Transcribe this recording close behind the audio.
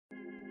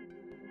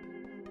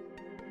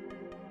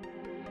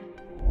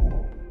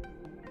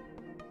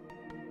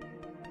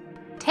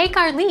Take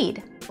our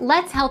lead.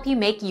 Let's help you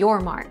make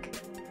your mark.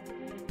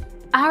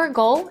 Our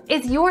goal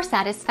is your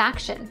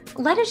satisfaction.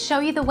 Let us show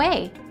you the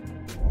way.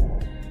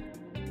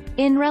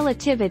 In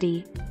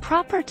relativity,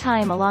 proper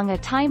time along a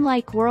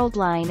time-like world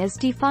line is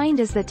defined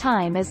as the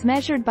time as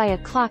measured by a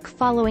clock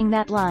following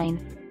that line.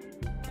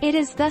 It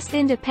is thus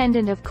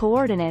independent of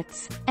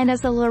coordinates, and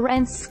is a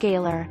Lorentz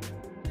scalar.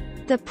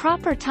 The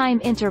proper time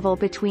interval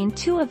between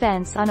two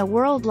events on a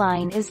world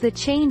line is the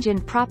change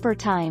in proper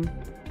time.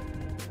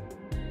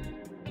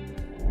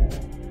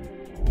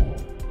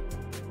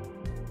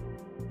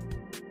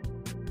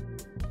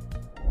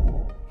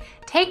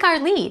 Take our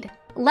lead.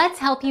 Let's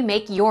help you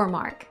make your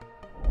mark.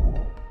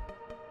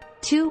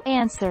 2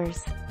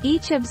 answers.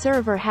 Each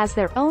observer has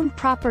their own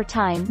proper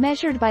time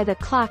measured by the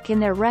clock in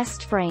their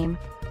rest frame.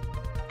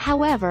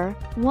 However,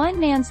 one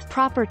man's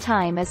proper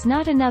time is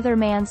not another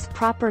man's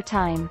proper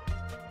time.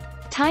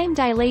 Time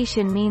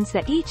dilation means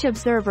that each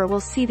observer will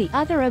see the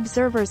other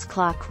observer's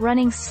clock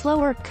running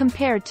slower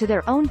compared to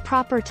their own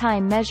proper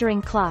time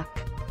measuring clock.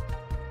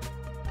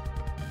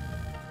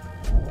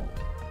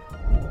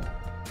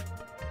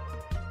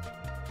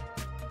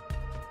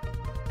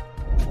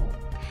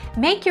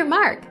 Make your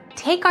mark.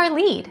 Take our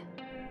lead.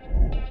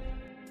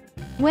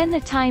 When the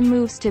time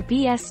moves to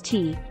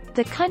BST,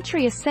 the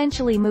country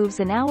essentially moves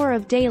an hour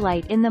of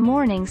daylight in the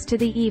mornings to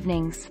the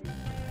evenings.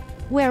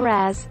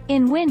 Whereas,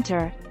 in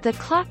winter, the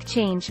clock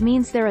change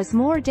means there is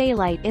more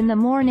daylight in the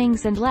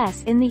mornings and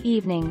less in the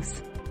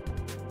evenings.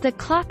 The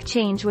clock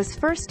change was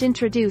first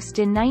introduced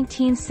in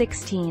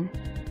 1916.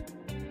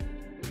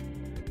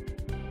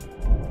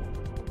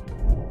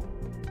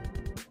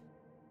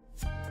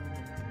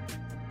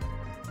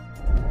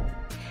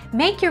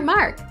 Make your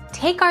mark.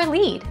 Take our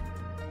lead.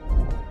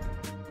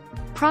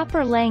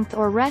 Proper length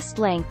or rest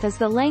length is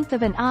the length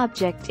of an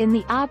object in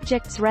the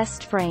object's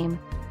rest frame.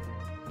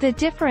 The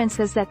difference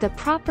is that the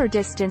proper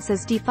distance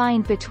is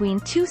defined between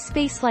two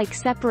space-like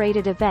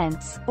separated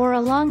events, or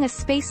along a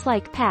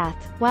space-like path,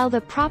 while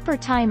the proper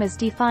time is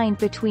defined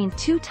between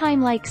two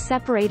time-like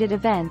separated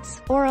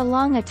events, or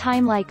along a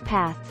time-like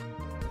path.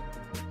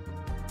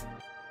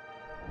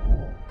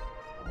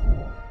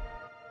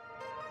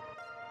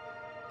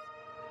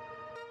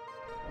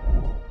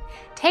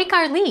 Take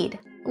our lead.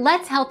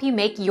 Let's help you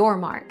make your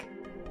mark.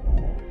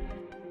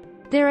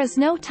 There is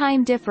no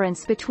time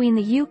difference between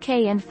the UK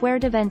and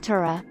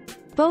Fuerteventura.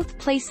 Both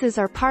places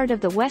are part of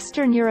the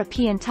Western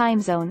European time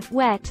zone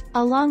 (WET),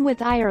 along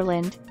with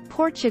Ireland,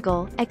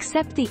 Portugal,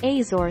 except the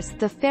Azores,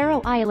 the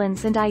Faroe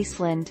Islands and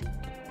Iceland.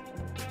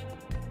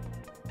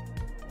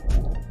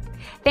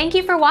 Thank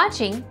you for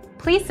watching.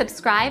 Please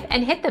subscribe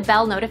and hit the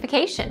bell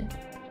notification.